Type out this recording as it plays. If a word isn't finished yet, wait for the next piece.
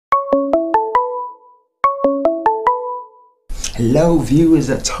Hello viewers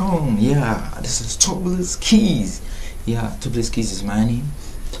at home. Yeah, this is Tobless Keys. Yeah, Tobless Keys is my name,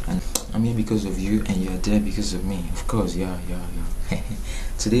 and I'm here because of you, and you're there because of me, of course. Yeah.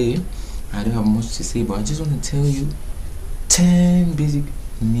 Today I don't have much to say, but I just want to tell you 10 basic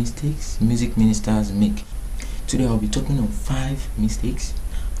mistakes music ministers make. Today I'll be talking on 5 mistakes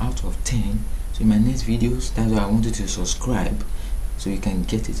out of 10. So in my next videos, that's why I want you to subscribe so you can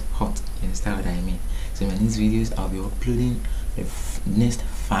get it hot. You understand what I mean? So in my next videos, I'll be uploading the next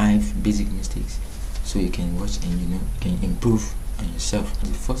 5 basic mistakes so you can watch and you can improve on yourself. The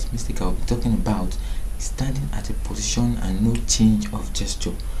first mistake I'll be talking about is standing at a position and no change of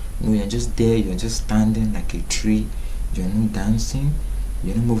gesture. No, you're just there, you're just standing like a tree. You're not dancing,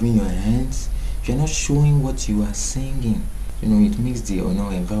 you're not moving your hands, you're not showing what you are singing. It makes the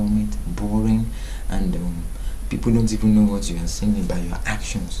environment boring, and people don't even know what you are singing by your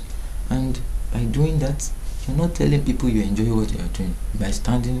actions. And by doing that, you're not telling people you enjoy what you are doing by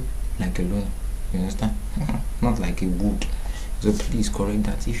standing like a loner. You understand? Not like a wood. So please correct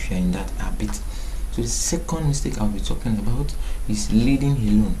that if you're in that habit. So the second mistake I'll be talking about is leading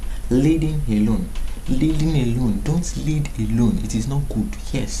alone. Leading alone. Leading alone. Don't lead alone. It is not good.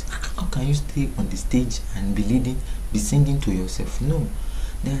 Yes. How can you stay on the stage and be singing to yourself? No.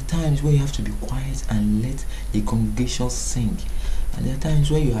 There are times where you have to be quiet and let the congregation sing. And there are times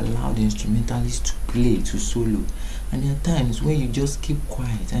where you allow the instrumentalist to play, to solo. And there are times where you just keep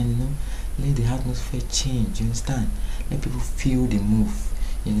quiet and let the atmosphere change. You understand? Let people feel the move.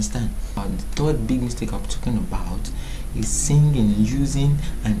 You understand? The third big mistake I'm talking about is singing using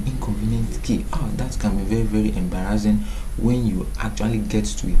an inconvenient key. That can be very, very embarrassing when you actually get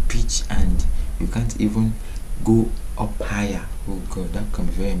to a pitch and you can't even go up higher. Oh God, that can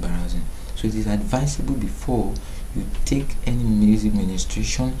be very embarrassing. So it is advisable before you take any music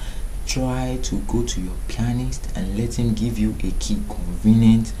ministration, try to go to your pianist and let him give you a key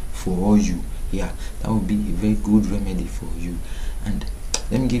convenient for you. Yeah, that would be a very good remedy for you. And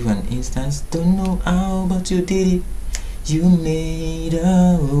let me give you an instance. Don't know how, but you did it. You made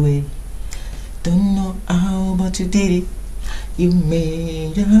a way. Don't know how, but you did it. You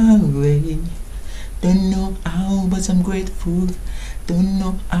made a way. Don't know how, but I'm grateful. Don't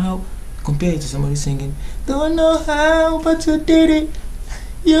know how. Compare it to somebody singing. Don't know how, but you did it.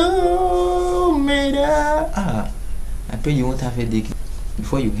 You made a. I pray you won't have a headache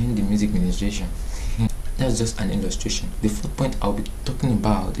before you end the music ministration. That's just an illustration. The fourth point I'll be talking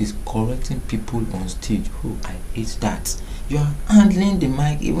about is correcting people on stage. I hate that. You are handling the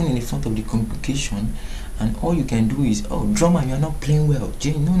mic even in the front of the congregation, and all you can do is, drummer, you are not playing well.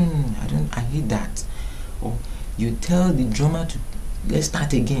 No, I hate that. Or you tell the drummer to let's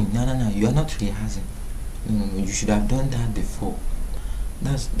start again. No, you are not rehearsing. No, you should have done that before.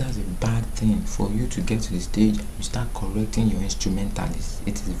 That's a bad thing for you to get to the stage and you start correcting your instrumentalists.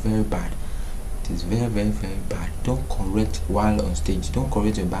 It is very bad. It is very, very, very bad. Don't correct while on stage. Don't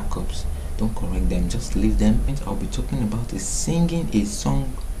correct your backups. Don't correct them. Just leave them. What I'll be talking about is singing a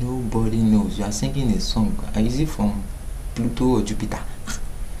song nobody knows. You are singing a song. Is it from Pluto or Jupiter?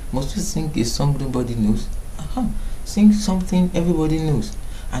 Must you sing a song nobody knows? Sing something everybody knows.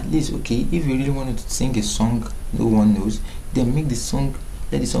 At least, okay, if you really wanted to sing a song no one knows, then let the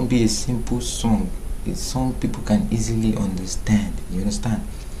song be a simple song. A song people can easily understand. You understand?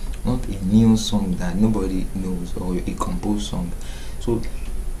 Not a new song that nobody knows or a composed song. So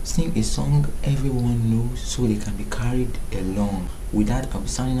sing a song everyone knows so they can be carried along. With that, I'll be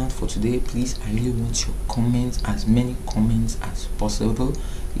signing out for today. Please, I really want your comments, as many comments as possible.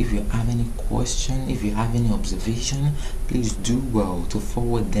 If you have any question, if you have any observation, please do well to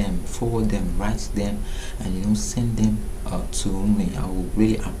forward them, write them, and send them to me. I will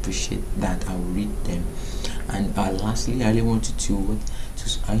really appreciate that. I will read them. And lastly, I really want you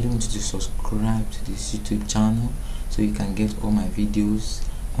to subscribe to this YouTube channel so you can get all my videos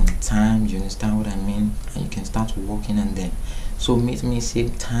on time. You understand what I mean? And you can start working on them. So meet me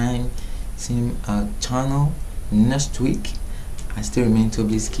same time, same channel next week. I still remain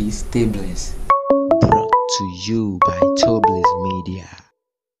Tobless Keys. Stay blessed. Brought to you by Tobless Media.